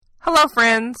Hello,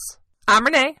 friends. I'm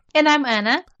Renee. And I'm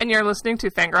Anna. And you're listening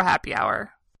to Fangirl Happy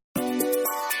Hour.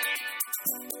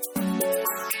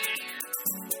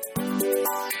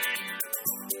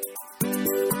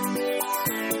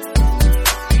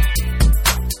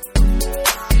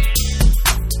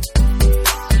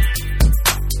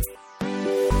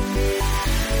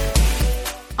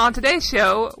 On today's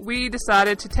show, we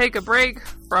decided to take a break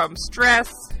from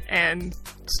stress and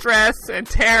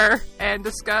terror and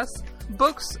discuss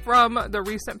books from the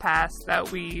recent past that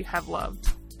we have loved.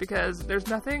 Because there's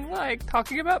nothing like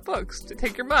talking about books to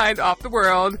take your mind off the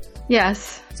world.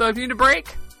 Yes. So if you need a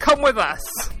break, come with us.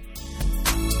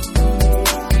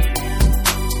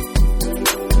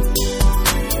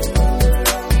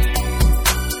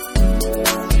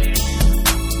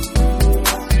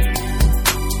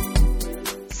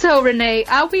 So, Renee,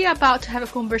 are we about to have a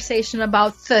conversation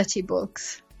about 30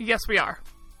 books? Yes, we are.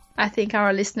 I think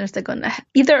our listeners are going to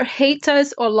either hate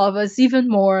us or love us even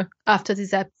more after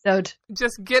this episode.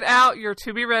 Just get out your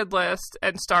to-be-read list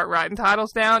and start writing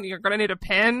titles down. You're going to need a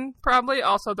pen, probably.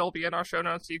 Also, they'll be in our show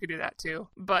notes, so you can do that, too.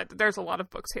 But there's a lot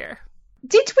of books here.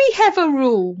 Did we have a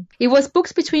rule? It was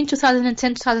books between 2010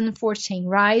 and 2014,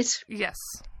 right? Yes.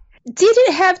 Did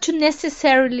it have to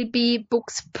necessarily be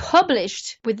books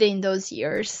published within those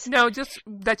years? No, just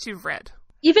that you've read.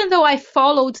 Even though I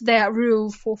followed that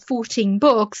rule for 14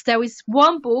 books, there is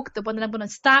one book, the one that I'm going to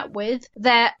start with,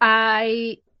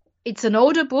 it's an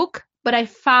older book, but I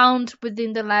found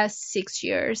within the last 6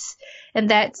 years. And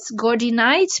that's Gordy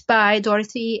Knight by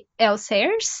Dorothy L.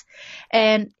 Sayers.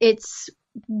 And it's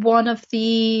one of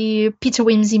the Peter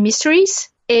Wimsey mysteries.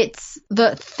 It's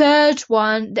the third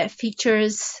one that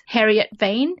features Harriet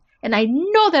Vane. And I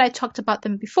know that I talked about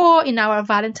them before in our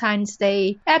Valentine's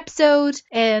Day episode.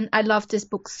 And I love this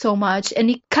book so much. And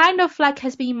it kind of like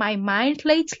has been in my mind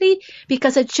lately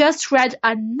because I just read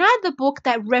another book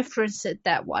that referenced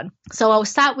that one. So I'll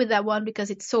start with that one because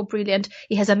it's so brilliant.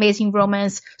 It has amazing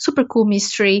romance, super cool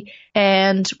mystery,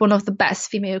 and one of the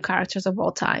best female characters of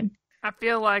all time. I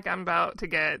feel like I'm about to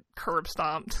get curb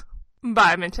stomped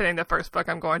by mentioning the first book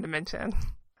I'm going to mention.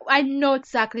 I know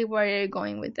exactly where you're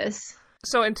going with this.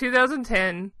 So in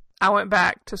 2010, I went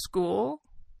back to school,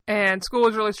 and school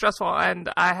was really stressful,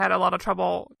 and I had a lot of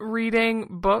trouble reading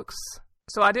books.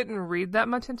 So I didn't read that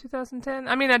much in 2010.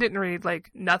 I mean, I didn't read,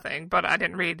 nothing, but I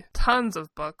didn't read tons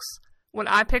of books. When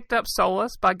I picked up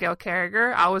Solace by Gail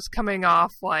Carriger, I was coming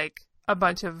off, a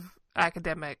bunch of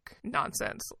academic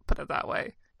nonsense, put it that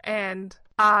way. And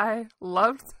I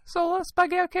loved Solace by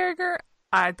Gail Carriger.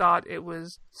 I thought it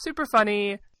was super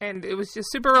funny, and it was just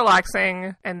super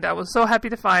relaxing, and I was so happy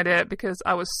to find it because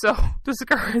I was so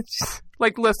discouraged.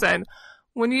 Listen,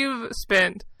 when you've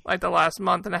spent, the last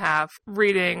month and a half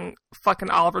reading fucking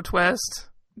Oliver Twist,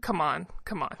 come on.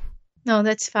 No,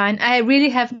 that's fine. I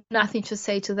really have nothing to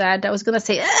say to that. I was going to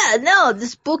say, no,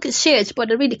 this book is shit, but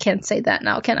I really can't say that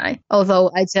now, can I?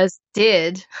 Although I just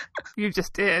did. You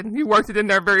just did. You worked it in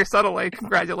there very subtly.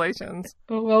 Congratulations.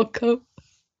 You're welcome.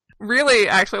 Really,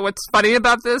 actually, what's funny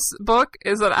about this book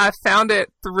is that I found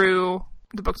it through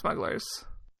the Book Smugglers.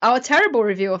 Our terrible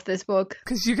review of this book.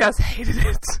 Because you guys hated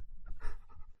it.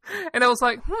 And I was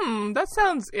like, that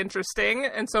sounds interesting.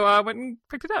 And so I went and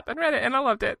picked it up and read it, and I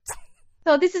loved it.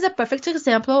 So this is a perfect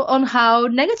example on how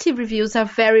negative reviews are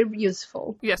very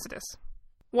useful. Yes, it is.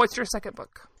 What's your second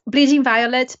book? Bleeding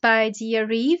Violet by Dia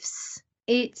Reeves.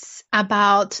 It's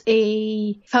about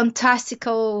a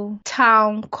fantastical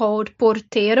town called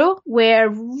Portero where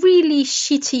really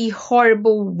shitty,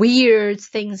 horrible, weird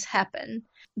things happen.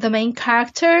 The main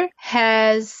character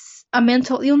has a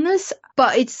mental illness,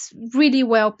 but it's really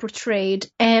well portrayed.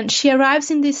 And she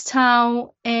arrives in this town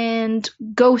and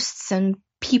ghosts and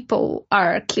people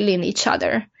are killing each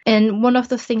other. And one of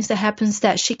the things that happens is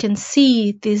that she can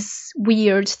see these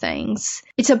weird things.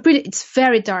 It's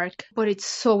very dark, but it's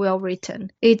so well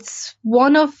written. It's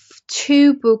one of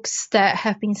two books that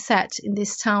have been set in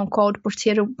this town called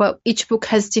Portero, but each book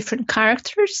has different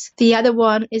characters. The other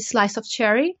one is Slice of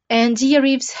Cherry. And Dia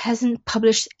Reeves hasn't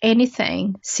published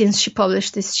anything since she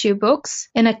published these two books.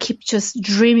 And I keep just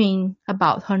dreaming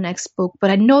about her next book.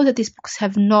 But I know that these books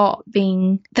have not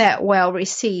been that well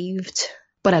received,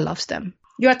 but I love them.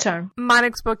 Your turn. My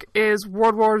next book is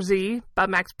World War Z by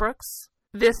Max Brooks.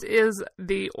 This is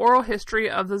the oral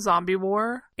history of the zombie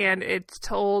war, and it's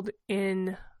told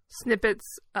in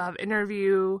snippets of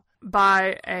interview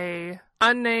by a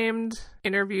unnamed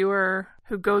interviewer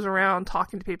who goes around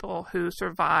talking to people who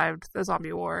survived the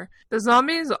zombie war. The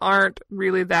zombies aren't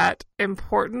really that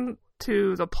important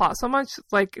to the plot so much.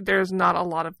 There's not a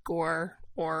lot of gore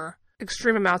or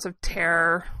extreme amounts of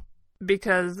terror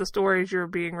because the stories you're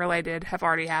being related have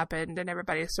already happened and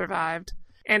everybody has survived.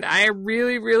 And I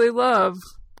really, really love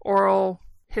oral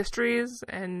histories,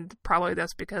 and probably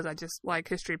that's because I just like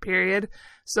history, period.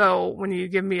 So when you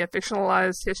give me a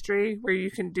fictionalized history where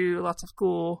you can do lots of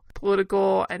cool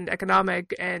political and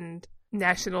economic and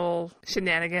national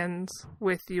shenanigans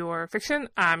with your fiction,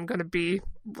 I'm going to be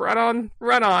right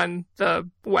on the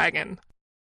wagon.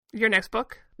 Your next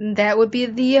book? That would be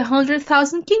The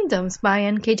 100,000 Kingdoms by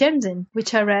N.K. Jemisin,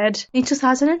 which I read in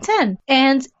 2010.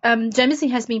 And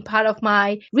Jemisin has been part of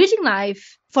my reading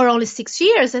life for only 6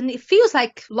 years, and it feels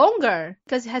like longer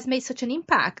because it has made such an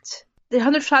impact. The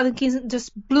 100,000 Kingdoms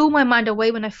just blew my mind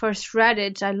away when I first read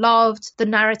it. I loved the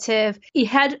narrative. It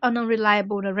had an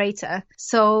unreliable narrator,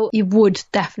 so it would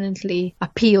definitely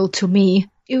appeal to me.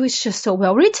 It was just so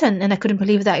well written, and I couldn't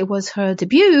believe that it was her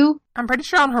debut. I'm pretty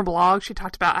sure on her blog she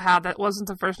talked about how that wasn't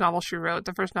the first novel she wrote.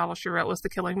 The first novel she wrote was The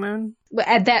Killing Moon. But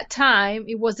at that time,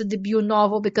 it was the debut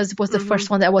novel because it was the first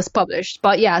one that was published.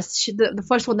 But yes, the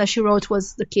first one that she wrote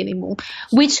was The Killing Moon,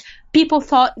 which people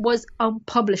thought was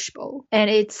unpublishable. And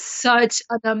it's such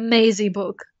an amazing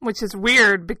book. Which is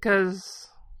weird because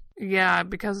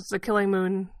The Killing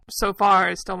Moon so far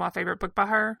is still my favorite book by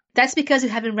her. That's because you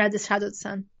haven't read The Shadowed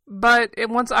Sun. But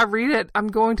once I read it, I'm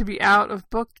going to be out of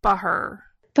books by her.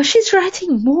 But she's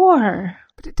writing more.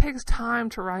 But it takes time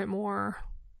to write more.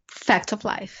 Fact of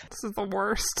life. This is the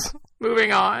worst.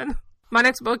 Moving on. My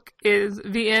next book is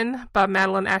VN by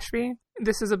Madeline Ashby.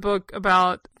 This is a book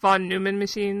about von Neumann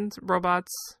machines,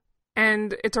 robots.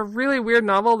 And it's a really weird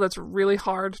novel that's really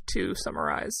hard to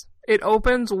summarize. It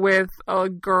opens with a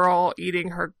girl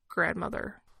eating her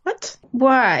grandmother. What?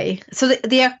 Why? So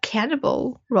they are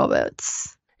cannibal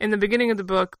robots. In the beginning of the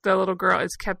book, the little girl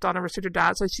is kept on a restricted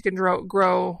diet so she can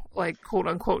grow like,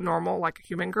 quote-unquote, normal, like a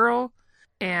human girl.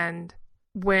 And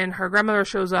when her grandmother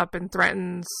shows up and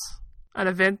threatens an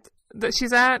event that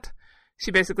she's at,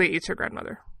 she basically eats her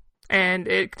grandmother. And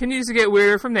it continues to get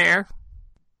weirder from there.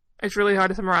 It's really hard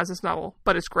to summarize this novel,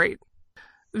 but it's great.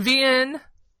 VN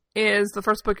is the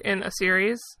first book in a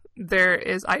series. There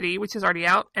is ID, which is already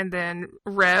out, and then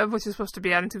Rev, which is supposed to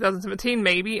be out in 2017,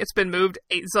 maybe. It's been moved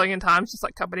 8 zillion times, just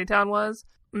like Company Town was.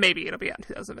 Maybe it'll be out in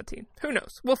 2017. Who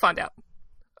knows? We'll find out.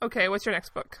 Okay, what's your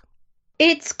next book?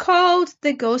 It's called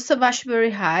The Ghost of Ashbury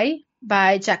High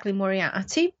by Jacqueline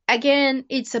Moriarty. Again,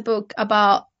 it's a book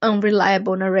about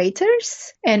unreliable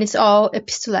narrators, and it's all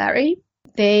epistolary.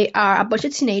 They are a bunch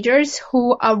of teenagers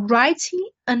who are writing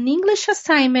an English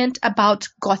assignment about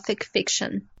Gothic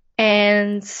fiction.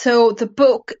 And so the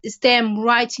book is them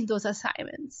writing those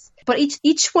assignments. But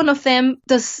each one of them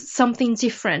does something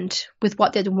different with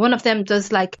what they do. One of them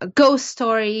does like a ghost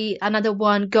story. Another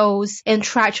one goes and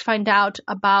tries to find out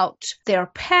about their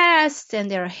past and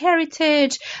their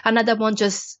heritage. Another one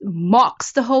just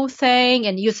mocks the whole thing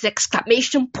and uses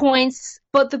exclamation points.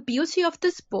 But the beauty of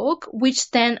this book, which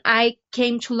then I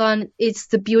came to learn is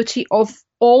the beauty of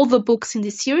all the books in the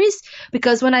series,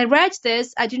 because when I read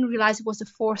this, I didn't realize it was the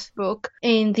 4th book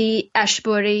in the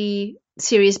Ashbury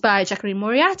series by Jacqueline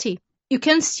Moriarty. You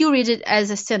can still read it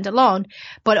as a standalone,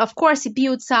 but of course it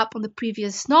builds up on the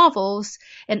previous novels,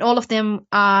 and all of them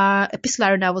are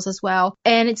epistolary novels as well.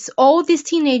 And it's all these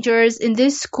teenagers in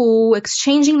this school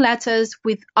exchanging letters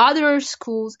with other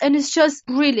schools, and it's just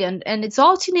brilliant. And it's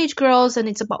all teenage girls, and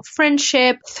it's about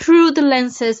friendship through the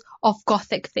lenses of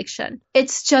Gothic fiction.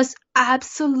 It's just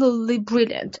absolutely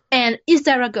brilliant. And is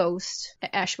there a ghost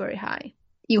at Ashbury High?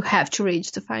 You have to read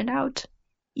to find out.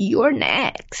 You're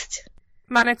next.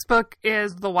 My next book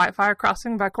is The Whitefire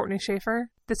Crossing by Courtney Schaefer.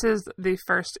 This is the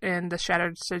first in the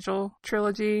Shattered Sigil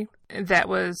trilogy that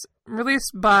was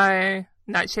released by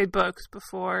Nightshade Books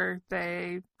before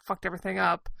they fucked everything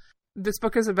up. This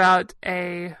book is about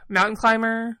a mountain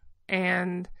climber,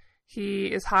 and he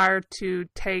is hired to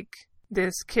take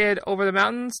this kid over the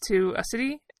mountains to a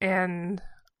city. And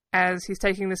as he's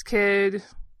taking this kid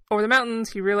over the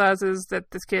mountains, he realizes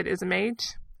that this kid is a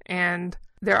mage, and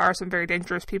there are some very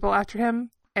dangerous people after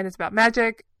him, and it's about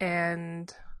magic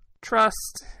and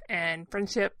trust and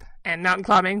friendship, and mountain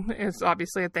climbing is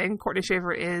obviously a thing. Courtney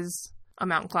Schaefer is a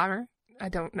mountain climber. I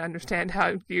don't understand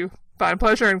how you find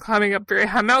pleasure in climbing up very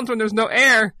high mountains when there's no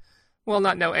air. Well,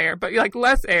 not no air, but like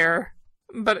less air.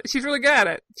 But she's really good at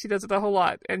it. She does it a whole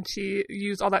lot, and she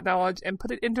used all that knowledge and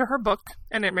put it into her book,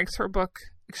 and it makes her book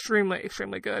extremely,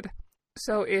 extremely good.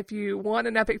 So if you want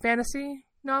an epic fantasy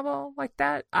novel like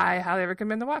that, I highly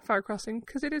recommend The Whitefire Crossing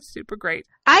because it is super great.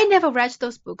 I never read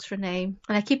those books, Renee,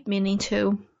 and I keep meaning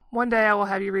to. One day I will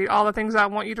have you read all the things I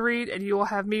want you to read, and you will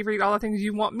have me read all the things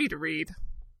you want me to read.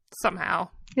 Somehow.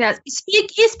 Yes.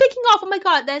 Speaking of, oh my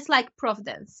god, that's like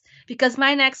Providence. Because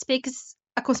my next pick is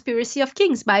A Conspiracy of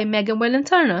Kings by Megan Whalen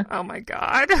Turner. Oh my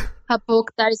God. A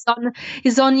book that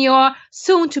is on your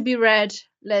soon-to-be-read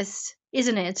list,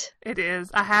 isn't it? It is.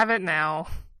 I have it now.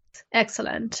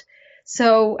 Excellent.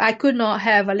 So I could not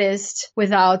have a list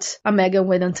without a Megan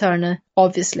Whalen Turner,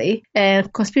 obviously.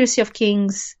 And Conspiracy of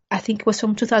Kings, I think it was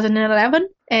from 2011.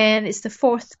 And it's the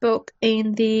fourth book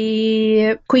in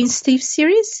the Queen's Thief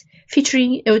series,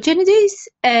 featuring Eugenides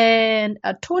and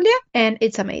Atolia. And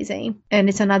it's amazing. And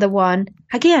it's another one.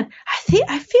 Again,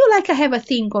 I feel like I have a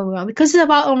theme going on because it's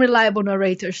about unreliable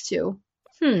narrators too.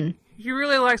 You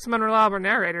really like some unreliable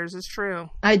narrators, it's true.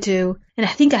 I do. And I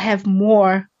think I have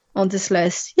more on this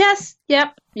list. Yes,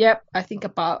 yep. I think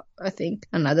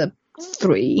another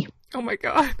 3. Oh my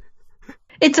God.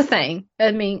 It's a thing.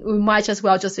 I mean, we might as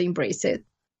well just embrace it.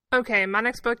 Okay, my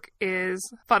next book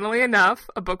is, funnily enough,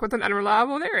 a book with an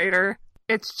unreliable narrator.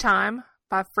 It's Chime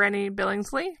by Franny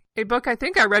Billingsley. A book I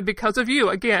think I read because of you,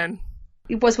 again.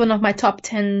 It was one of my top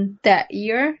 10 that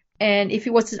year. And if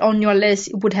it was on your list,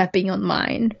 it would have been on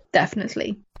mine,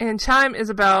 definitely. And Chime is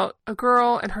about a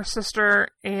girl and her sister,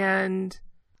 and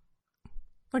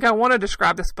I want to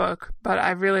describe this book, but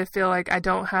I really feel like I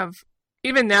don't have,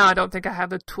 even now, I don't think I have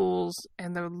the tools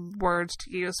and the words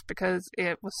to use because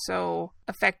it was so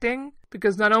affecting.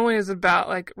 Because not only is it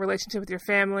about, relationship with your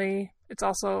family, it's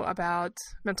also about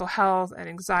mental health and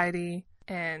anxiety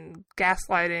and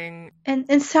gaslighting.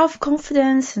 And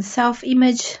self-confidence and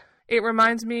self-image. It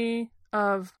reminds me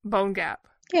of Bone Gap.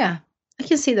 Yeah, I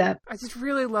can see that. I just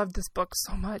really love this book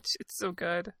so much. It's so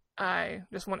good. I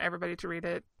just want everybody to read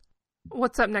it.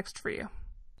 What's up next for you?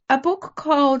 A book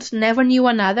called Never Knew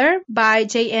Another by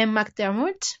J.M.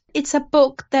 McDermott. It's a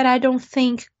book that I don't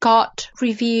think got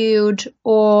reviewed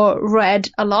or read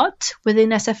a lot within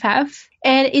SFF.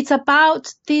 And it's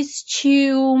about these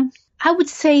 2, I would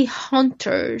say,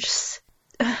 hunters.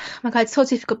 Oh my God, it's so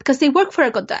difficult because they work for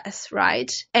a goddess,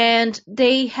 right? And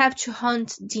they have to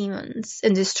hunt demons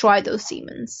and destroy those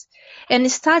demons. And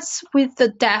it starts with the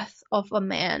death of a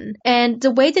man. And the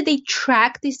way that they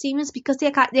track these demons, because they're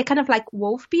kind of like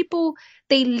wolf people,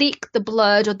 they lick the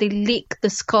blood or they lick the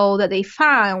skull that they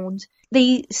found.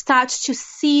 They start to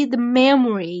see the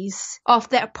memories of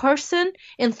that person,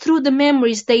 and through the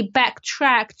memories, they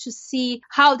backtrack to see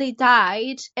how they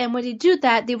died. And when they do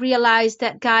that, they realize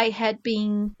that guy had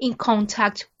been in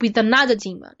contact with another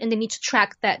demon, and they need to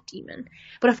track that demon.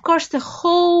 But of course, the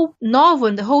whole novel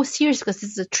and the whole series, because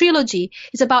it's a trilogy,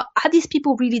 is about, are these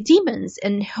people really demons?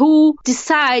 And who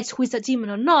decides who is a demon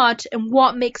or not, and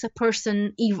what makes a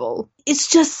person evil? It's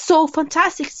just so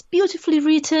fantastic. It's beautifully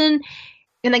written.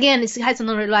 And again, it has an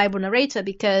unreliable narrator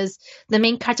because the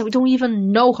main character, we don't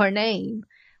even know her name.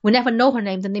 We never know her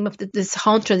name, the name of this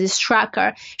hunter, this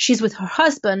tracker. She's with her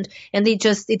husband, and they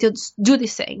just do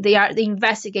this thing. They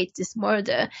investigate this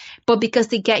murder. But because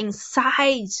they get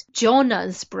inside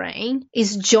Jonah's brain,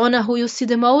 is Jonah who you see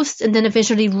the most, and then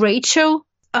eventually Rachel.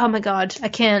 Oh my God, I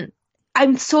can't.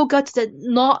 I'm so gutted that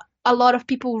not a lot of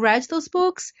people read those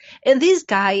books. And this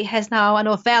guy has now a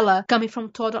novella coming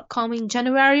from Tor.com in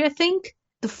January, I think.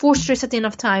 The Fortress at the End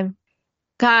of Time.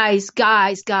 Guys,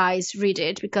 read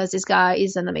it because this guy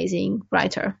is an amazing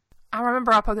writer. I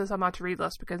remember I put this on my to-read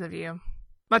list because of you.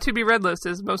 My to-be-read list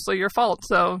is mostly your fault,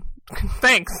 so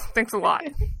thanks. Thanks a lot.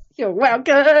 You're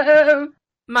welcome.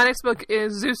 My next book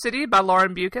is Zoo City by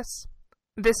Lauren Bucas.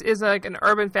 This is an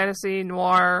urban fantasy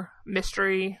noir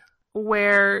mystery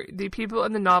where the people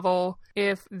in the novel,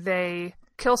 if they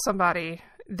kill somebody,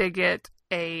 they get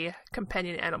a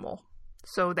companion animal.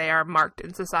 So they are marked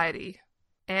in society.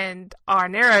 And our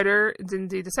narrator,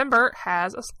 Zinzi December,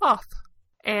 has a sloth.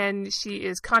 And she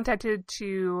is contacted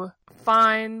to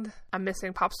find a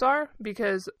missing pop star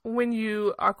because when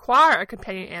you acquire a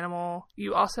companion animal,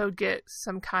 you also get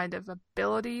some kind of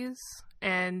abilities.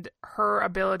 And her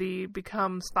ability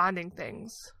becomes finding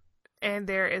things. And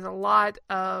there is a lot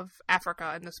of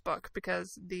Africa in this book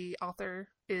because the author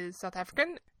is South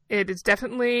African. It is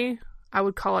definitely, I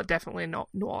would call it definitely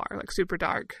noir, super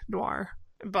dark noir.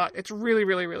 But it's really,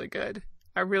 really, really good.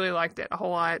 I really liked it a whole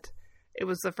lot. It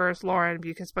was the first Lauren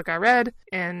Bucas book I read,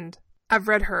 and I've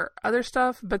read her other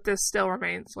stuff, but this still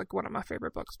remains one of my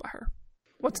favorite books by her.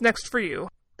 What's next for you?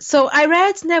 So I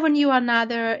read Never Knew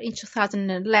Another in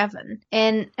 2011,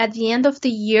 and at the end of the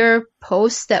year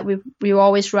post that we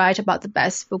always write about the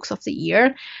best books of the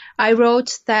year, I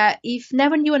wrote that if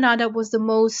Never Knew Another was the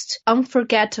most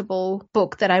unforgettable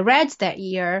book that I read that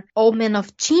year, Old Men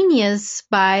of Genius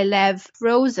by Lev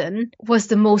Rosen was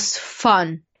the most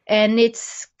fun. And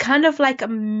it's kind of like a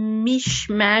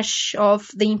mishmash of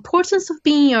the importance of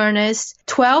being earnest,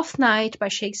 Twelfth Night by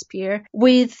Shakespeare,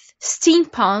 with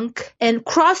steampunk and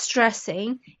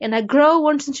cross-dressing, and a girl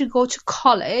wanting to go to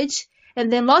college,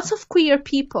 and then lots of queer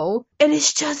people, and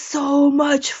it's just so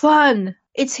much fun.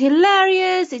 It's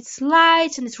hilarious, it's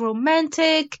light, and it's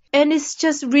romantic, and it's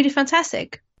just really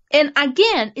fantastic. And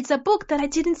again, it's a book that I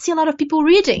didn't see a lot of people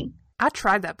reading. I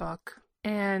tried that book,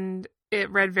 and it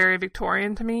read very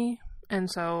Victorian to me, and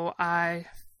so I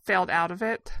failed out of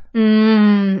it.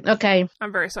 Okay.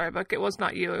 I'm very sorry, book. It was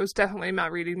not you. It was definitely my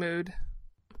reading mood.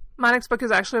 My next book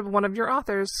is actually one of your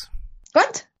authors.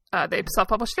 What? They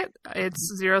self-published it.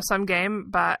 It's Zero Sum Game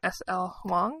by S.L.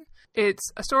 Huang.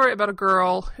 It's a story about a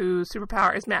girl whose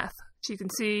superpower is math. She can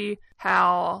see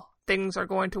how things are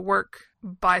going to work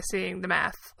by seeing the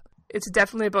math. It's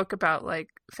definitely a book about, like,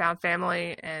 found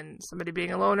family and somebody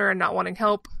being a loner and not wanting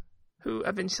help, who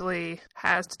eventually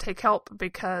has to take help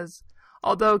because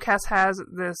although Cass has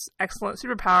this excellent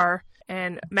superpower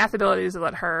and math abilities that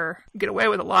let her get away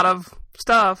with a lot of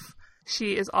stuff,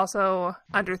 she is also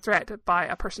under threat by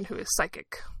a person who is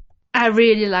psychic. I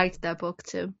really liked that book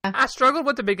too. I struggled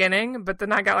with the beginning, but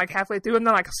then I got like halfway through and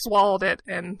then I swallowed it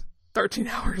in 13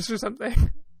 hours or something.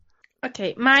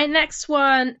 Okay, my next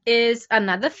one is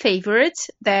another favorite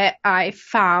that I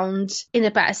found in the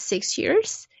past 6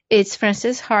 years. It's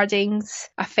Frances Harding's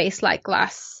A Face Like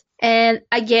Glass. And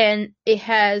again, it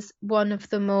has one of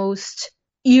the most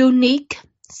unique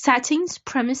settings,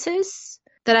 premises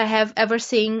that I have ever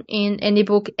seen in any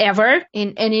book ever,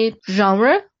 in any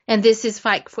genre. And this is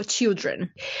like for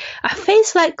children. A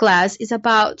Face Like Glass is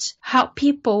about how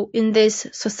people in this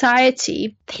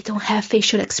society, they don't have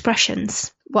facial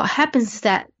expressions. What happens is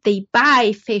that they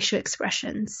buy facial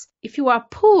expressions. If you are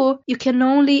poor, you can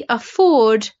only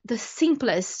afford the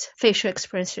simplest facial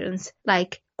expressions,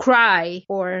 like cry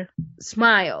or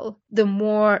smile. The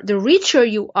richer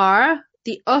you are,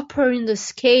 the upper in the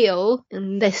scale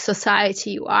in the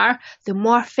society you are, the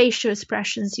more facial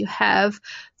expressions you have,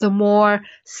 the more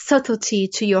subtlety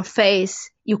to your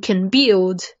face you can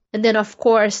build. And then, of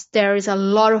course, there is a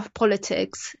lot of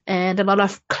politics and a lot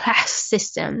of class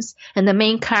systems. And the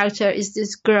main character is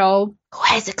this girl who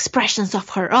has expressions of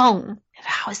her own. And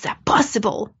how is that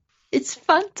possible? It's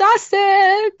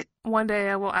fantastic! One day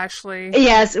I will actually...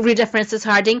 Yes, read Frances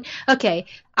Harding. Okay,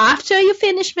 after you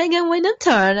finish Megan Wyndham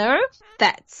Turner,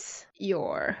 that's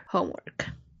your homework.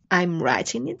 I'm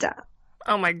writing it down.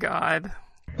 Oh my god.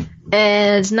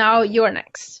 And now you're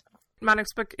next. My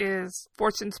next book is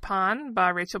Fortune's Pawn by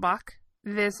Rachel Bach.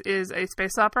 This is a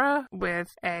space opera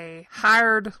with a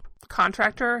hired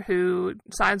contractor who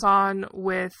signs on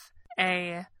with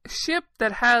a ship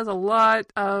that has a lot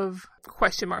of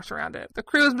question marks around it. The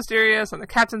crew is mysterious, and the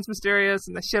captain's mysterious,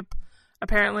 and the ship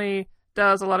apparently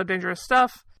does a lot of dangerous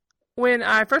stuff. When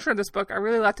I first read this book, I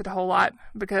really liked it a whole lot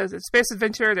because it's space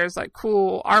adventure, there's like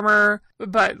cool armor,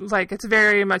 but like it's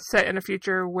very much set in a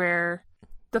future where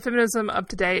the feminism of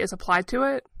today is applied to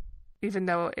it. Even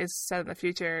though it's set in the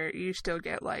future, you still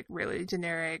get like really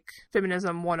generic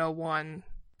feminism 101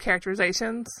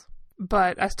 characterizations.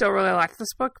 But I still really liked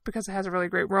this book because it has a really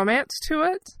great romance to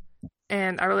it.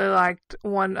 And I really liked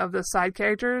one of the side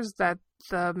characters that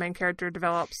the main character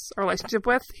develops a relationship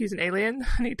with. He's an alien,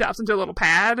 and he adopts into a little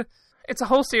pad. It's a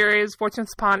whole series.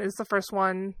 Fortune's Pawn is the first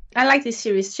one. I like this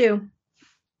series too.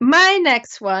 My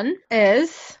next one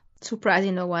is,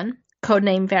 surprising no one,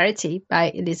 Codename Verity by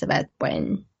Elizabeth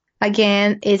Wen.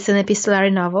 Again, it's an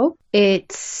epistolary novel.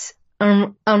 It's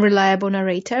an unreliable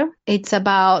narrator. It's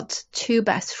about two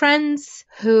best friends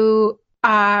who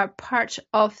are part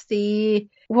of the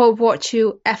World War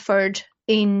II effort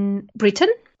in Britain.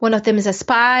 One of them is a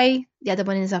spy, the other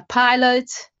one is a pilot,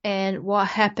 and what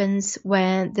happens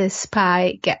when the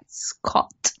spy gets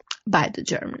caught by the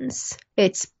Germans.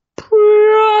 It's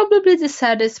probably the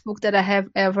saddest book that I have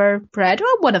ever read,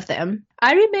 or one of them.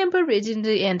 I remember reading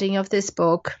the ending of this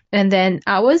book, and then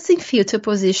I was in fetal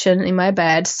position in my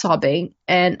bed, sobbing,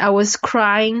 and I was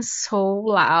crying so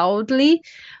loudly.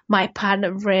 My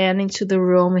partner ran into the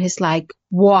room, and he's like,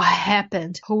 "What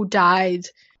happened? Who died?"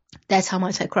 That's how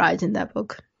much I cried in that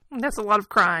book. That's a lot of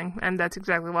crying, and that's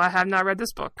exactly why I have not read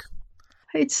this book.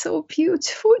 It's so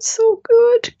beautiful. It's so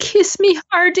good. Kiss me,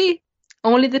 Hardy.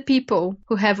 Only the people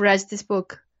who have read this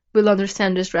book will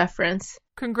understand this reference.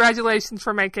 Congratulations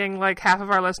for making like half of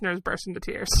our listeners burst into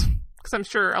tears. Because I'm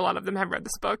sure a lot of them have read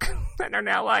this book and are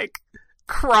now like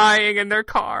crying in their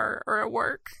car or at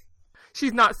work.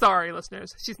 She's not sorry,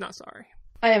 listeners. She's not sorry.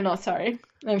 I am not sorry.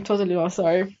 I'm totally not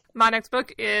sorry. My next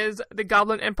book is The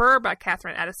Goblin Emperor by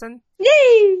Catherine Addison.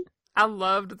 Yay! I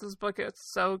loved this book.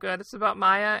 It's so good. It's about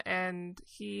Maya, and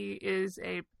he is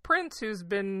a prince who's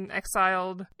been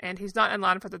exiled, and he's not in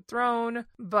line for the throne,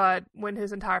 but when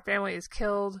his entire family is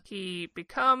killed, he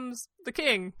becomes the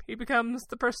king. He becomes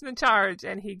the person in charge,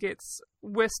 and he gets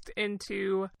whisked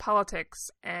into politics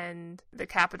and the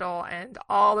capital and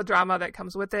all the drama that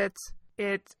comes with it.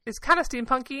 It is kind of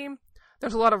steampunky.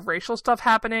 There's a lot of racial stuff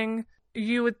happening.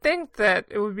 You would think that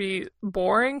it would be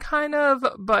boring, kind of,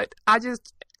 but I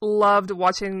just loved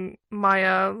watching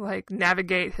Maya, like,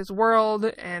 navigate his world,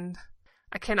 and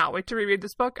I cannot wait to reread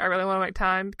this book. I really want to make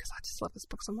time, because I just love this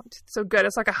book so much. It's so good.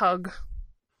 It's like a hug.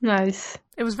 Nice.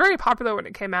 It was very popular when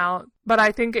it came out, but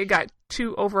I think it got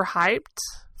too overhyped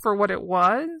for what it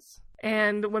was,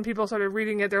 and when people started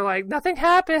reading it, they're like, nothing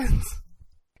happens.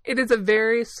 It is a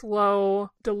very slow,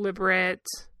 deliberate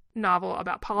novel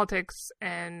about politics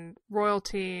and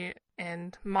royalty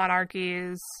and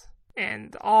monarchies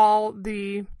and all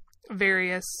the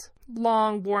various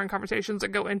long, boring conversations that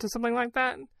go into something like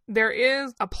that. There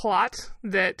is a plot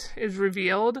that is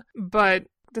revealed, but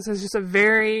this is just a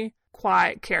very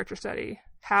quiet character study.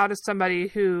 How does somebody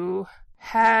who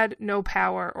had no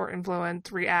power or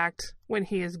influence react when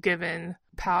he is given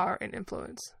power and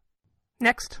influence?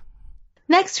 Next.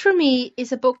 Next for me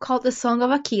is a book called The Song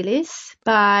of Achilles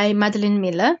by Madeline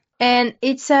Miller. And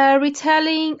it's a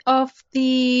retelling of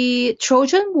the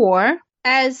Trojan War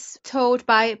as told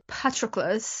by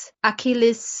Patroclus,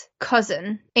 Achilles'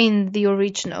 cousin in the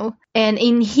original. And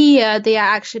in here, they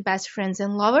are actually best friends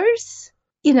and lovers.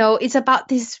 You know, it's about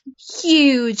this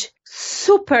huge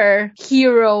super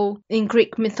hero in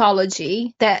Greek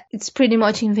mythology that it's pretty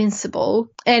much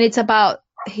invincible. And it's about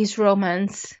his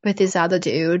romance with this other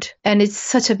dude, and it's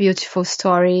such a beautiful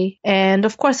story. And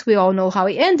of course we all know how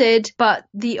it ended, but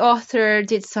the author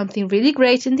did something really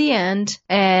great in the end,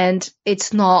 and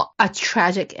it's not a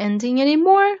tragic ending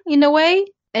anymore in a way,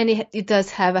 and it does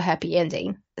have a happy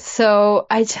ending. So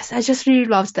I just really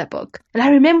loved that book, and I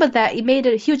remember that it made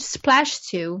a huge splash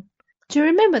too. Do you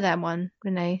remember that one,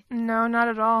 Renee? No, not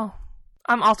at all.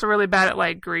 I'm also really bad at,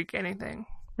 like, Greek anything.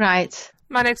 Right.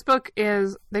 My next book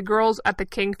is The Girls at the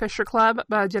Kingfisher Club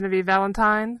by Genevieve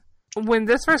Valentine. When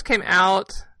this first came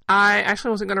out, I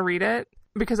actually wasn't going to read it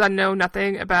because I know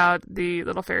nothing about the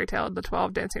little fairy tale, The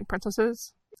 12 Dancing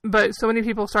Princesses. But so many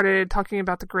people started talking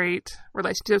about the great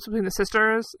relationships between the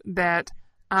sisters that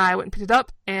I went and picked it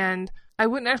up. And I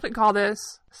wouldn't actually call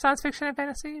this science fiction and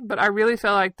fantasy, but I really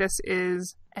feel like this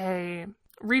is a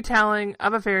retelling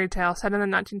of a fairy tale set in the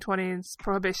 1920s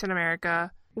Prohibition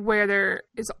America, where there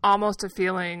is almost a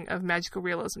feeling of magical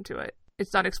realism to it.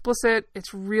 It's not explicit. It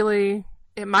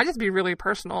might just be really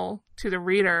personal to the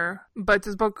reader, but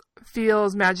this book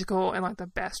feels magical in, like, the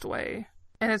best way.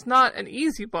 And it's not an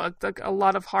easy book. Like, a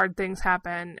lot of hard things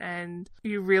happen, and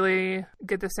you really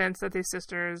get the sense that these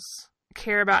sisters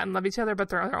care about and love each other, but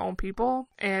they're their own people.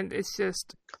 And it's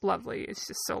just lovely. It's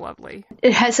just so lovely.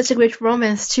 It has such a great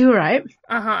romance too, right?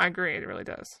 I agree. It really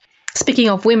does. Speaking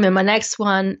of women, my next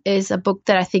one is a book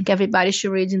that I think everybody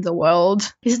should read in the world.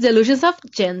 It's Delusions of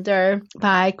Gender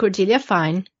by Cordelia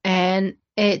Fine. And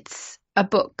it's a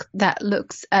book that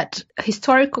looks at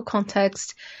historical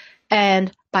context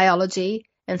and biology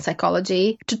and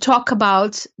psychology to talk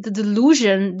about the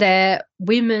delusion that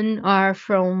women are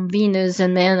from Venus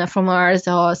and men are from Mars,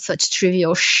 or such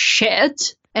trivial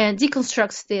shit. And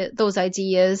deconstructs those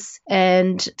ideas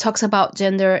and talks about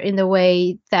gender in a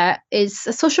way that is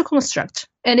a social construct.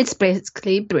 And it's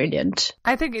basically brilliant.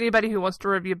 I think anybody who wants to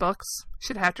review books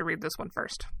should have to read this one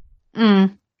first.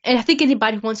 And I think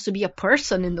anybody who wants to be a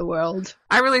person in the world.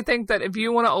 I really think that if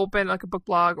you want to open, like, a book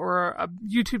blog or a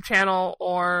YouTube channel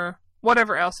or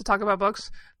whatever else to talk about books,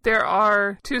 there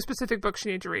are two specific books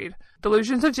you need to read.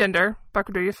 Delusions of Gender by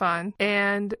Cordelia Fine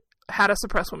and How to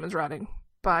Suppress Women's Writing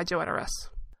by Joanna Russ.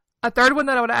 A third one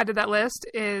that I would add to that list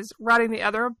is Writing the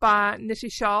Other by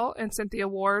Nishi Shaw and Cynthia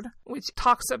Ward, which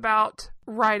talks about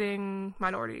writing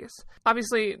minorities.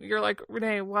 Obviously, you're like,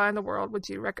 Renee, why in the world would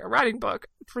you recommend a writing book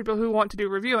for people who want to do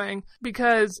reviewing?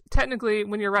 Because technically,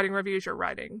 when you're writing reviews, you're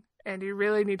writing, and you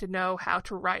really need to know how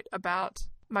to write about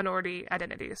minority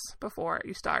identities before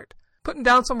you start putting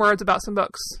down some words about some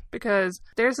books. Because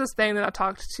there's this thing that I've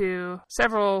talked to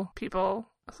several people,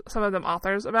 some of them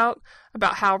authors, about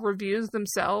how reviews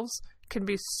themselves can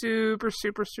be super,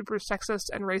 super, super sexist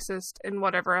and racist and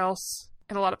whatever else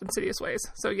in a lot of insidious ways.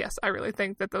 So yes, I really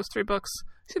think that those three books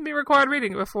should be required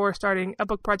reading before starting a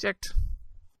book project.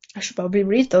 I should probably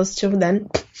read those two then.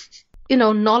 You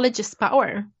know, knowledge is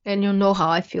power, and you know how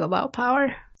I feel about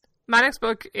power. My next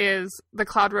book is The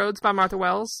Cloud Roads by Martha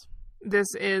Wells.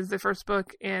 This is the first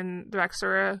book in the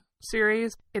Raksura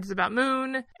series. It's about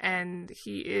Moon, and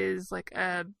he is like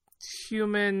a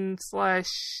human slash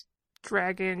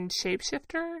dragon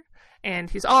shapeshifter, and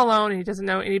he's all alone and he doesn't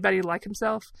know anybody like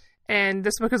himself. And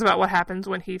this book is about what happens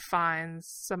when he finds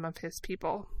some of his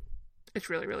people. It's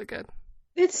really, really good.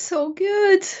 It's so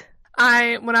good.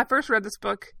 When I first read this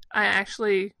book,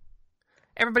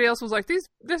 everybody else was like,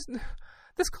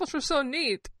 this culture is so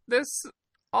neat.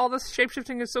 All this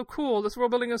shapeshifting is so cool. This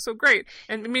world building is so great.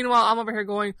 And meanwhile, I'm over here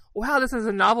going, wow, this is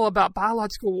a novel about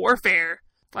biological warfare.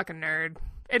 Like a nerd.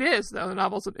 It is, though.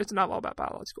 It's a novel about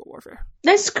biological warfare.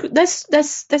 That's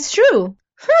true.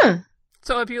 Huh.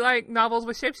 So if you like novels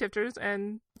with shapeshifters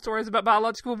and stories about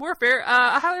biological warfare,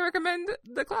 I highly recommend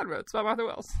The Cloud Roads by Martha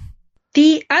Wells.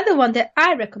 The other one that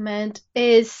I recommend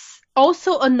is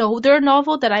also an older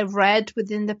novel that I read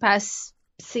within the past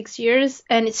 6 years,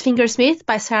 and it's Fingersmith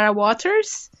by Sarah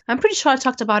Waters. I'm pretty sure I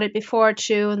talked about it before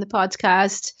too in the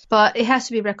podcast, but it has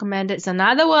to be recommended. It's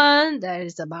another one that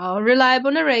is about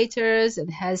reliable narrators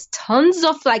and has tons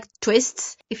of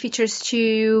twists. It features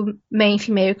two main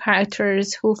female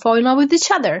characters who fall in love with each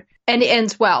other, and it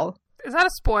ends well. Is that a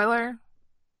spoiler?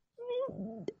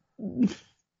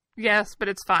 Yes, but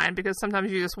it's fine because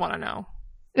sometimes you just want to know.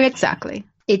 Exactly.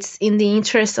 It's in the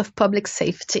interest of public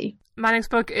safety. My next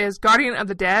book is Guardian of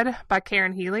the Dead by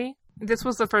Karen Healy. This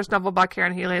was the first novel by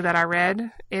Karen Healy that I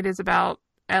read. It is about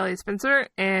Ellie Spencer,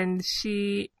 and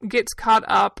she gets caught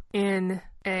up in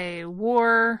a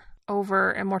war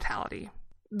over immortality.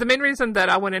 The main reason that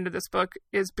I went into this book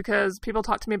is because people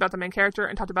talked to me about the main character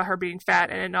and talked about her being fat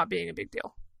and it not being a big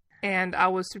deal. And I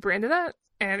was super into that.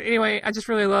 And anyway, I just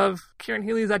really love Karen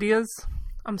Healy's ideas.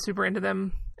 I'm super into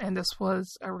them. And this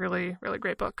was a really, really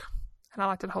great book. And I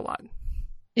liked it a whole lot.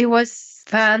 It was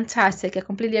fantastic. I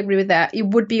completely agree with that. It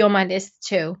would be on my list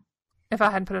too. If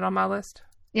I hadn't put it on my list?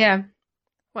 Yeah.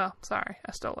 Well, sorry.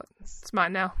 I stole it. It's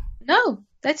mine now. No,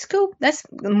 that's cool. That's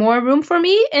more room for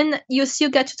me. And you still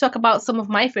get to talk about some of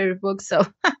my favorite books. So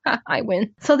I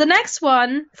win. So the next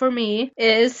one for me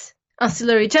is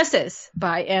Ancillary Justice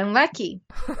by Anne Leckie.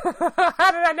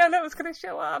 How did I know that was going to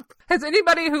show up? Has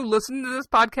anybody who listened to this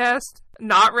podcast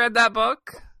not read that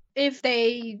book? If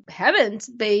they haven't,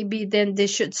 maybe then they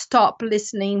should stop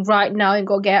listening right now and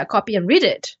go get a copy and read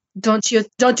it. Don't you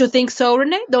think so,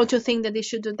 Renee? Don't you think that they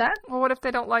should do that? Well, what if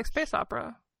they don't like space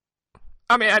opera?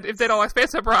 I mean, if they don't like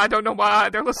space opera, I don't know why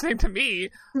they're listening to me,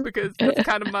 because that's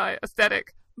kind of my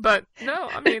aesthetic. But no,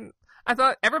 I mean, I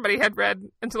thought everybody had read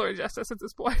Ancillary Justice at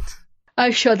this point.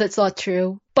 I'm sure that's not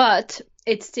true, but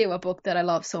it's still a book that I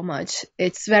love so much.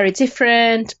 It's very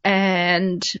different,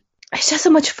 and it's just so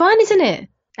much fun, isn't it?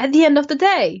 At the end of the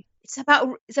day, it's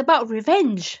about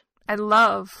revenge. And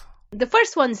love. The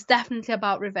first one's definitely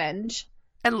about revenge.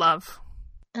 And love.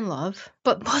 And love.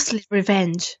 But mostly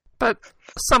revenge. But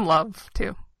some love,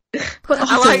 too. But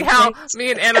I like how me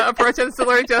and Anna approach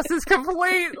Ancillary Justice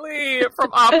completely from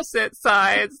opposite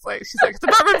sides. Like, she's like, it's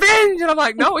about revenge! And I'm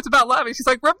like, no, it's about love. And she's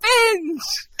like, revenge!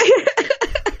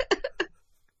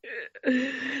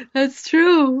 That's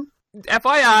true.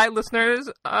 FYI, listeners,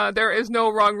 there is no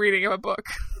wrong reading of a book.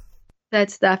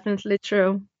 That's definitely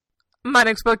true. My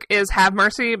next book is Have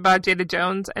Mercy by Jada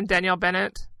Jones and Danielle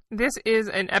Bennett. This is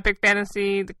an epic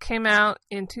fantasy that came out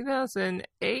in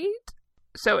 2008.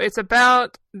 So it's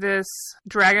about this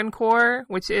dragon corps,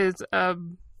 which is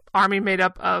an army made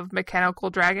up of mechanical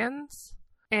dragons.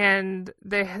 And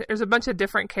there's a bunch of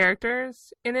different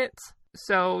characters in it.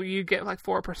 So you get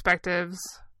 4 perspectives.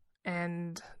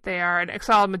 And they are an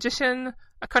exiled magician,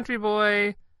 a country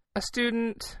boy, a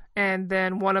student, and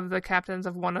then one of the captains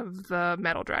of one of the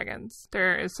metal dragons.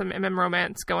 There is some MM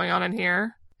romance going on in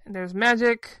here. And there's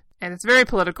magic, and it's very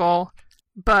political.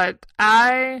 But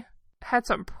I had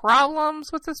some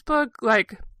problems with this book,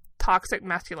 toxic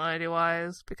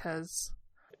masculinity-wise, because,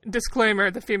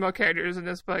 disclaimer, the female characters in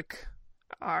this book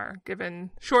are given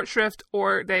short shrift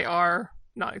or they are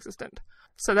non-existent.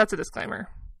 So that's a disclaimer.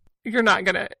 You're not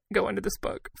going to go into this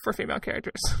book for female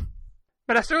characters.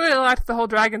 But I still really liked the whole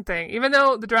dragon thing, even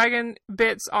though the dragon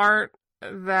bits aren't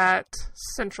that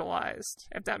centralized,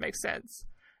 if that makes sense.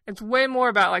 It's way more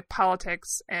about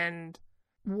politics and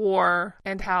war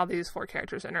and how these 4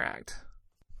 characters interact.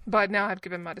 But now I've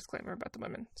given my disclaimer about the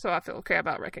women, so I feel okay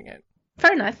about wrecking it.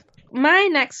 Fair enough. My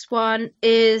next one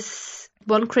is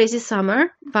One Crazy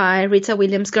Summer by Rita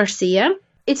Williams Garcia.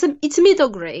 It's a middle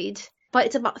grade, but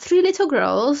it's about 3 little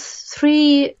girls,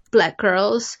 3 black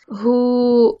girls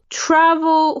who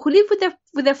live with their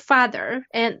with their father,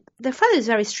 and their father is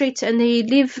very strict, and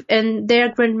their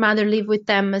grandmother live with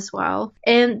them as well.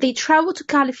 And they travel to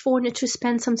California to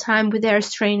spend some time with their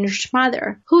estranged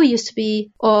mother, who used to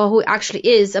be, or who actually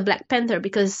is, a Black Panther,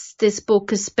 because this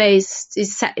book is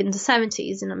set in the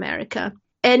 70s in America.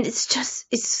 And it's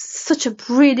such a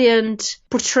brilliant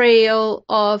portrayal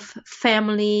of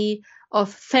family,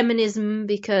 of feminism,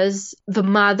 because the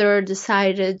mother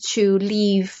decided to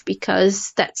leave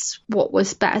because that's what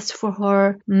was best for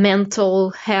her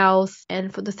mental health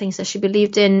and for the things that she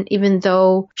believed in, even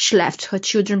though she left her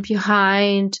children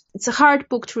behind. It's a hard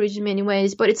book to read in many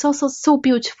ways, but it's also so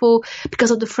beautiful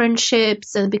because of the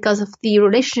friendships and because of the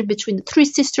relationship between the three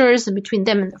sisters and between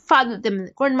them and their father, them and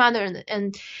the grandmother,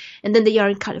 and then they are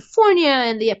in California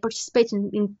and they participate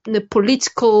in the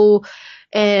political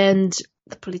and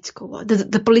the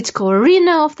political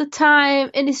arena of the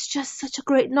time. And it's just such a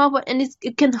great novel, and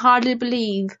you can hardly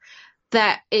believe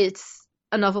that it's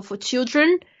a novel for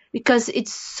children, because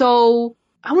it's so,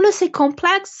 I want to say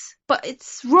complex, but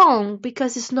it's wrong,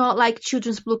 because it's not like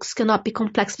children's books cannot be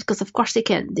complex, because of course they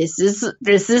can. This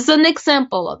is an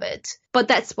example of it, but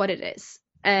that's what it is.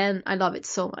 And I love it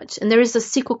so much. And there is a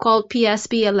sequel called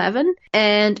PSB 11,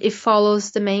 and it follows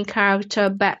the main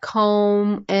character back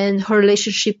home and her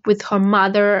relationship with her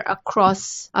mother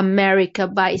across America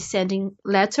by sending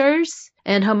letters.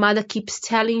 And her mother keeps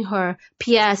telling her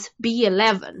PSB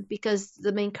 11 because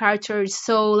the main character is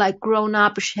so like grown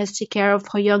up. She has to take care of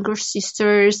her younger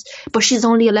sisters, but she's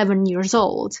only 11 years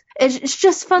old. It's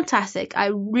just fantastic. I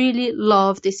really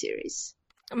love this series.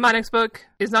 My next book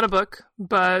is not a book,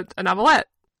 but a novelette.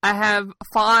 I have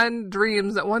fond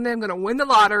dreams that one day I'm going to win the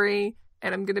lottery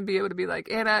and I'm going to be able to be like,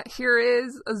 Anna, here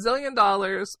is $1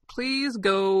 zillion. Please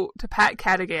go to Pat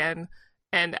Cadigan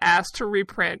and ask to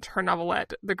reprint her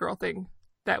novelette, The Girl Thing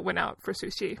That Went Out for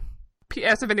Sushi.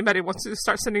 P.S. If anybody wants to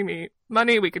start sending me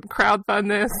money, we can crowdfund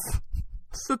this.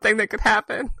 It's the thing that could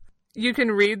happen. You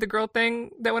can read The Girl Thing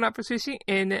That Went Out for Sushi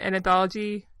in an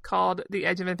anthology called The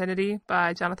Edge of Infinity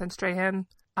by Jonathan Strahan.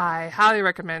 I highly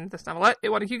recommend this novelette. It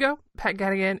won a Hugo. Pat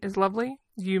Cadigan is lovely.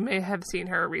 You may have seen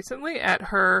her recently at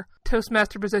her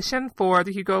Toastmaster position for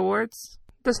the Hugo Awards.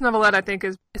 This novelette, I think,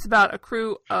 is about a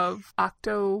crew of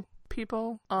octo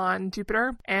people on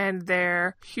Jupiter and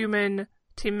their human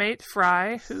teammate,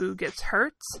 Fry, who gets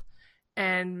hurt.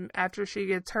 And after she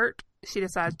gets hurt, she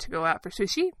decides to go out for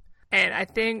sushi. And I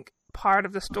think part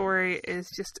of the story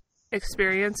is just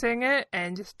experiencing it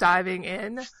and just diving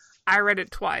in. I read it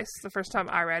twice, the first time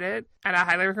I read it, and I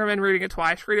highly recommend reading it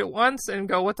twice. Read it once and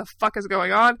go, what the fuck is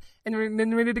going on? And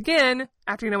then read it again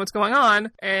after you know what's going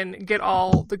on and get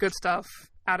all the good stuff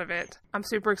out of it. I'm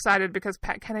super excited because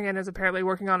Pat Cadigan is apparently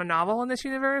working on a novel in this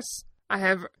universe. I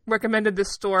have recommended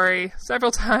this story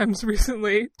several times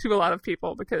recently to a lot of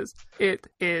people because it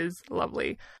is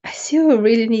lovely. I still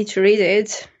really need to read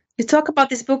it. You talk about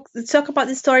this book, you talk about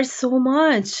this story so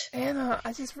much. Anna,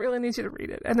 I just really need you to read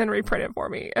it and then reprint it for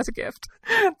me as a gift.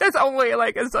 That's only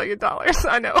like $1 zillion,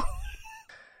 I know.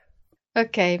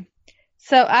 Okay,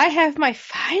 so I have my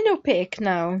final pick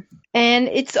now. And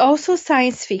it's also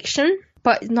science fiction,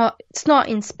 but it's not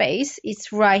in space,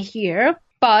 it's right here.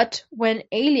 But when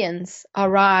aliens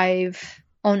arrive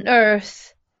on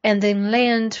Earth and then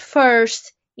land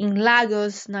first in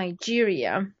Lagos,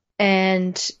 Nigeria,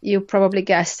 and you probably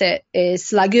guessed it,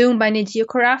 is Lagoon by Nadia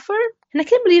Corafor. And I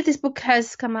can't believe this book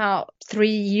has come out 3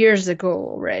 years ago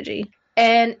already.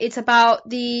 And it's about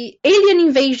the alien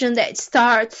invasion that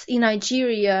starts in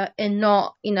Nigeria and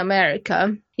not in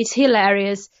America. It's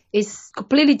hilarious. It's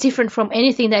completely different from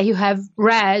anything that you have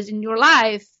read in your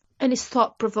life. And it's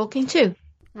thought-provoking too.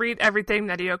 Read everything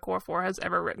Nadia Corafor has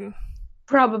ever written.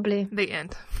 Probably. The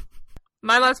end.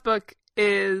 My last book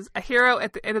is A Hero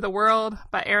at the End of the World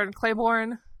by Erin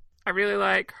Claiborne. I really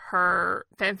like her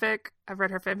fanfic. I've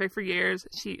read her fanfic for years.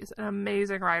 She is an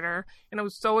amazing writer, and I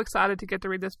was so excited to get to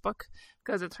read this book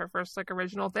because it's her first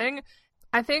original thing.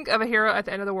 I think of A Hero at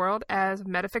the End of the World as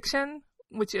metafiction,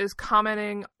 which is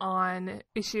commenting on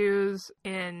issues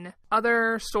in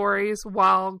other stories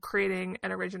while creating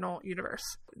an original universe.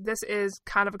 This is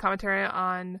kind of a commentary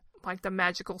on the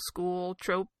magical school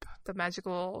trope, the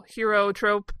magical hero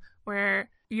trope, where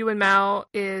Yuan Mao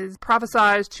is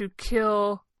prophesied to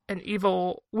kill an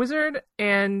evil wizard,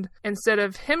 and instead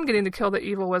of him getting to kill the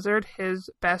evil wizard, his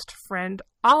best friend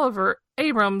Oliver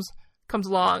Abrams comes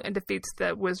along and defeats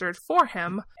the wizard for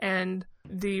him, and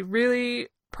the really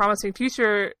promising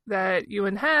future that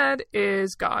Yuan had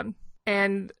is gone.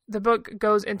 And the book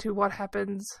goes into what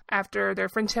happens after their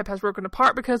friendship has broken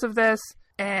apart because of this,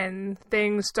 and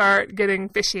things start getting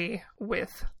fishy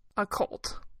with a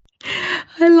cult.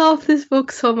 I love this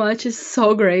book so much. It's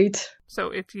so great. So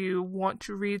if you want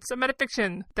to read some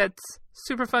metafiction that's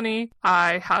super funny,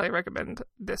 I highly recommend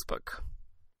this book.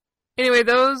 Anyway,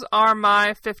 those are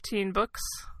my 15 books.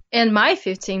 And my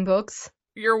 15 books.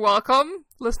 You're welcome,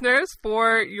 listeners,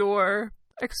 for your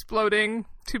exploding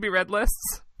to-be-read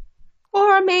lists.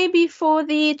 Or maybe for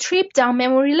the trip down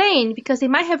memory lane, because they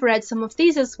might have read some of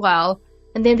these as well.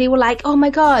 And then they were like, oh my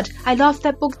god, I love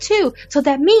that book too. So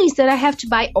that means that I have to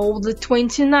buy all the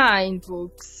 29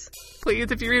 books.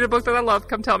 Please, if you read a book that I love,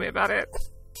 come tell me about it.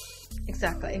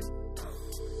 Exactly.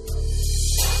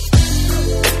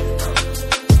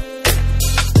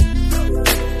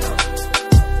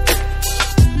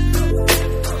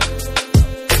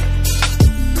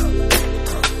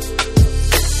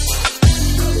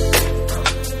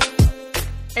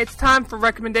 It's time for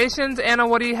recommendations. Anna,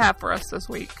 what do you have for us this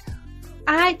week?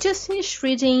 I just finished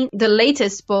reading the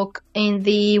latest book in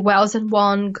the Wells and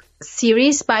Wong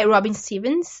series by Robin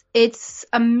Stevens. It's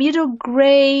a middle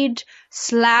grade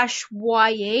 / YA.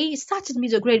 It started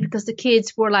middle grade because the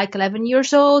kids were like 11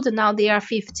 years old and now they are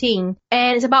 15.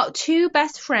 And it's about two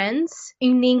best friends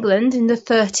in England in the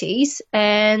 30s,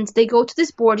 and they go to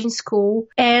this boarding school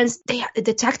and they are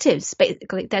detectives,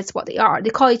 basically. That's what they are.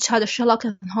 They call each other Sherlock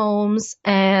and Holmes,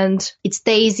 and it's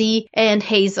Daisy and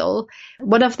Hazel.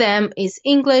 One of them is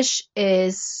English,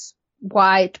 is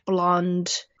white,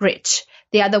 blonde, rich.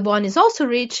 The other one is also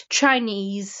rich,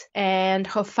 Chinese, and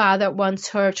her father wants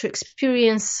her to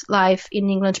experience life in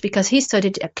England because he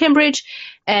studied at Cambridge,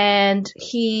 and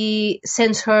he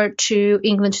sends her to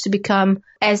England to become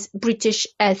as British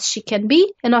as she can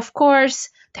be. And of course,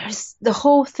 there's the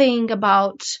whole thing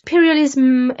about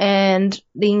imperialism and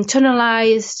the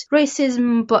internalized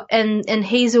racism, and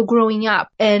Hazel growing up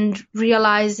and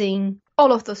realizing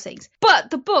all of those things.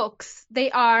 But the books, they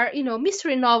are,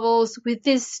 mystery novels with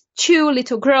these two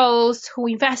little girls who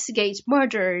investigate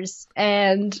murders,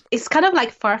 and it's kind of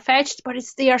like far-fetched, but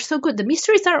they are so good. The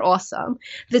mysteries are awesome.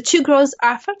 The two girls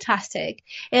are fantastic.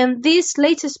 And this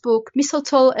latest book,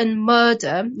 Mistletoe and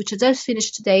Murder, which I just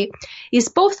finished today, is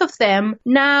both of them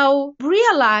now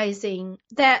realizing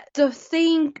that the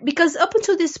thing, because up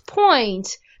until this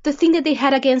point, the thing that they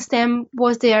had against them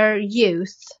was their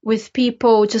youth, with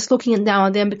people just looking down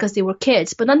on them because they were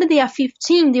kids. But now that they are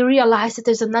 15, they realize that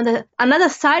there's another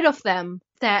side of them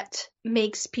that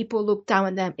makes people look down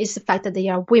on them, is the fact that they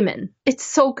are women. It's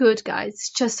so good, guys.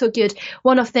 It's just so good.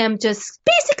 One of them just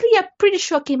basically, I'm pretty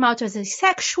sure, came out as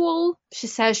asexual. She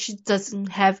says she doesn't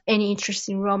have any interest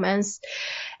in romance,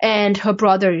 and her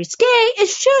brother is gay.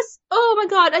 It's just, oh my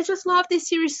god, I just love this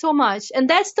series so much. And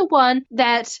that's the one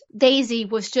that Daisy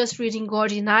was just reading,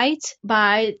 Gordy Knight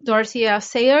by Dorothea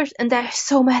Sayers, and that's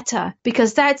so meta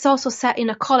because that's also set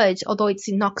in a college, although it's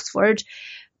in Oxford.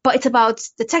 But it's about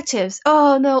detectives.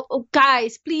 Oh no,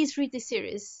 guys, please read this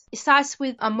series. It starts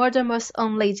with A Murder Most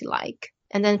Unladylike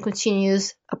and then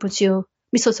continues up until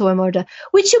Mistletoe and Murder,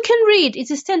 which you can read.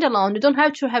 It's a standalone. You don't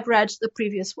have to have read the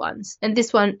previous ones. And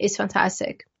this one is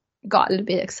fantastic. Got a little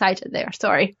bit excited there,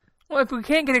 sorry. Well, if we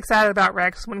can't get excited about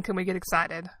Rex, when can we get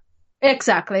excited?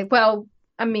 Exactly. Well,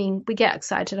 I mean, we get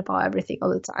excited about everything all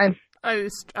the time.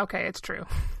 It's true.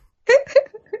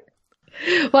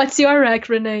 What's your rec,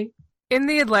 Renee? In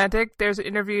The Atlantic, there's an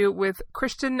interview with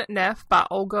Christian Neff by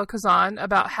Olga Kazan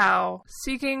about how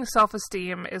seeking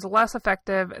self-esteem is less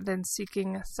effective than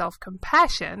seeking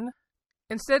self-compassion.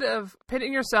 Instead of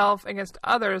pitting yourself against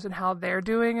others and how they're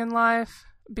doing in life,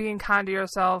 being kind to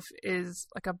yourself is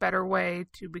like a better way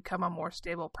to become a more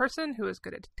stable person who is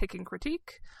good at taking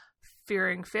critique,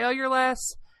 fearing failure less,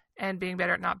 and being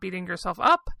better at not beating yourself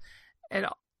up. And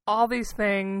all these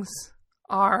things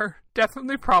are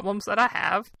definitely problems that I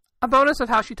have. A bonus of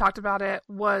how she talked about it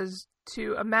was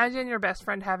to imagine your best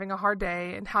friend having a hard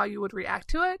day and how you would react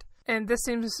to it. And this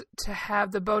seems to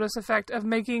have the bonus effect of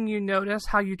making you notice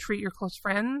how you treat your close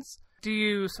friends. Do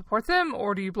you support them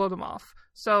or do you blow them off?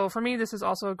 So for me, this is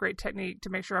also a great technique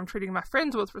to make sure I'm treating my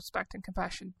friends with respect and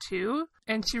compassion too.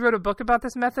 And she wrote a book about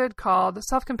this method called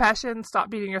Self-Compassion,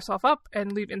 Stop Beating Yourself Up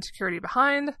and Leave Insecurity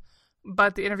Behind.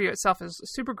 But the interview itself is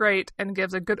super great and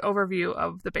gives a good overview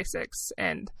of the basics,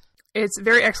 and it's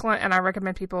very excellent, and I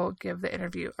recommend people give the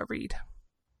interview a read.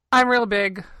 I'm real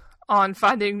big on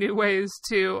finding new ways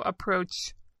to approach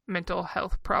mental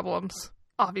health problems.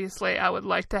 Obviously, I would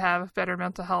like to have better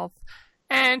mental health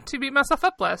and to beat myself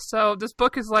up less. So this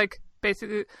book is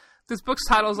basically, this book's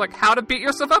title is How to Beat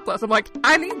Yourself Up Less. I'm like,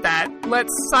 I need that.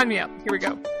 Let's sign me up. Here we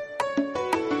go.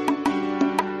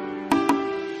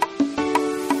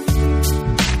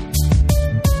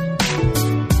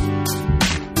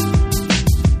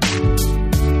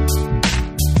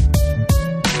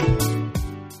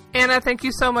 Anna, thank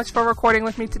you so much for recording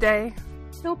with me today.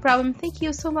 No problem. Thank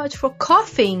you so much for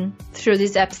coughing through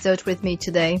this episode with me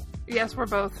today. Yes, we're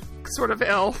both sort of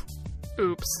ill.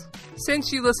 Oops.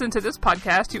 Since you listen to this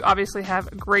podcast, you obviously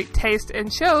have great taste in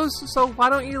shows, so why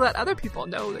don't you let other people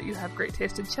know that you have great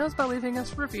taste in shows by leaving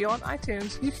us a review on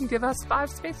iTunes? You can give us 5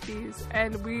 space bees,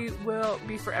 and we will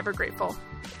be forever grateful.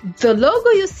 The logo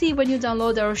you see when you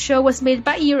download our show was made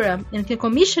by Ira, and you can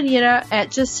commission Ira at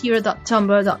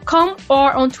justira.tumblr.com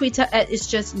or on Twitter at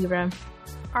itsjustira.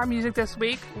 Our music this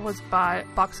week was by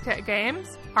Boxcat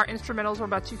Games. Our instrumentals were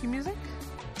by Chuki Music.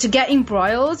 To get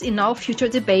embroiled in all future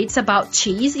debates about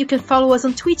cheese, you can follow us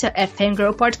on Twitter at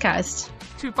Fangirl Podcast.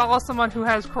 To follow someone who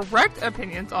has correct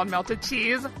opinions on melted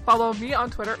cheese, follow me on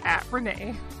Twitter at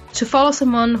Renee. To follow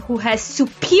someone who has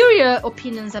superior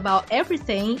opinions about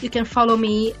everything, you can follow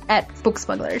me at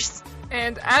Booksmugglers.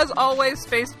 And as always,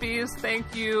 Space Bees,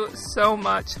 thank you so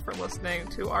much for listening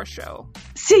to our show.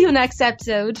 See you next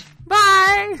episode.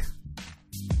 Bye!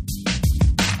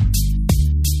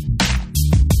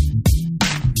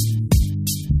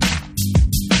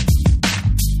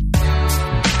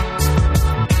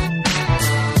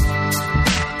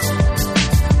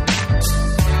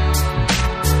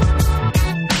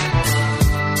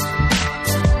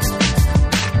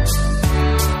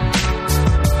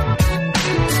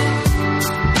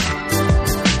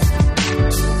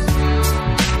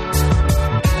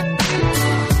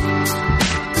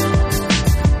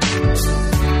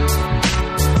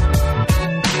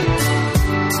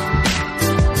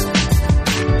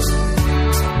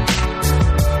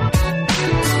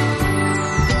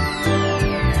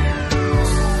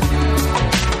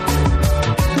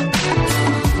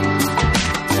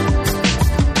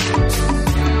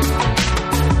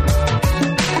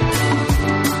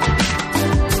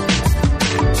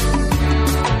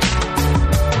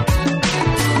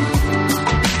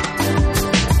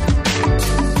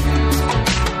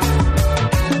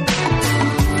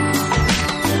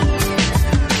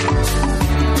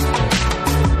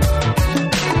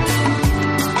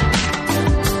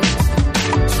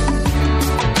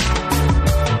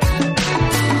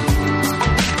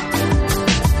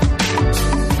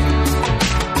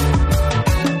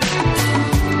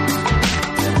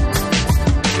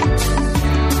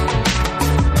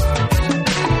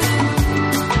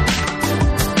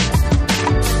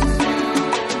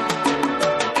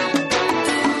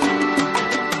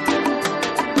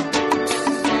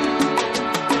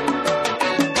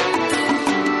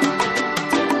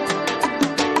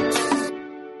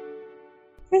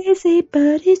 Crazy,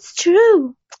 but it's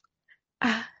true.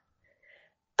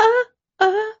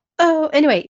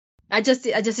 Anyway, I just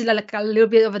did like a little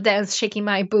bit of a dance, shaking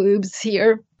my boobs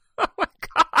here. Oh my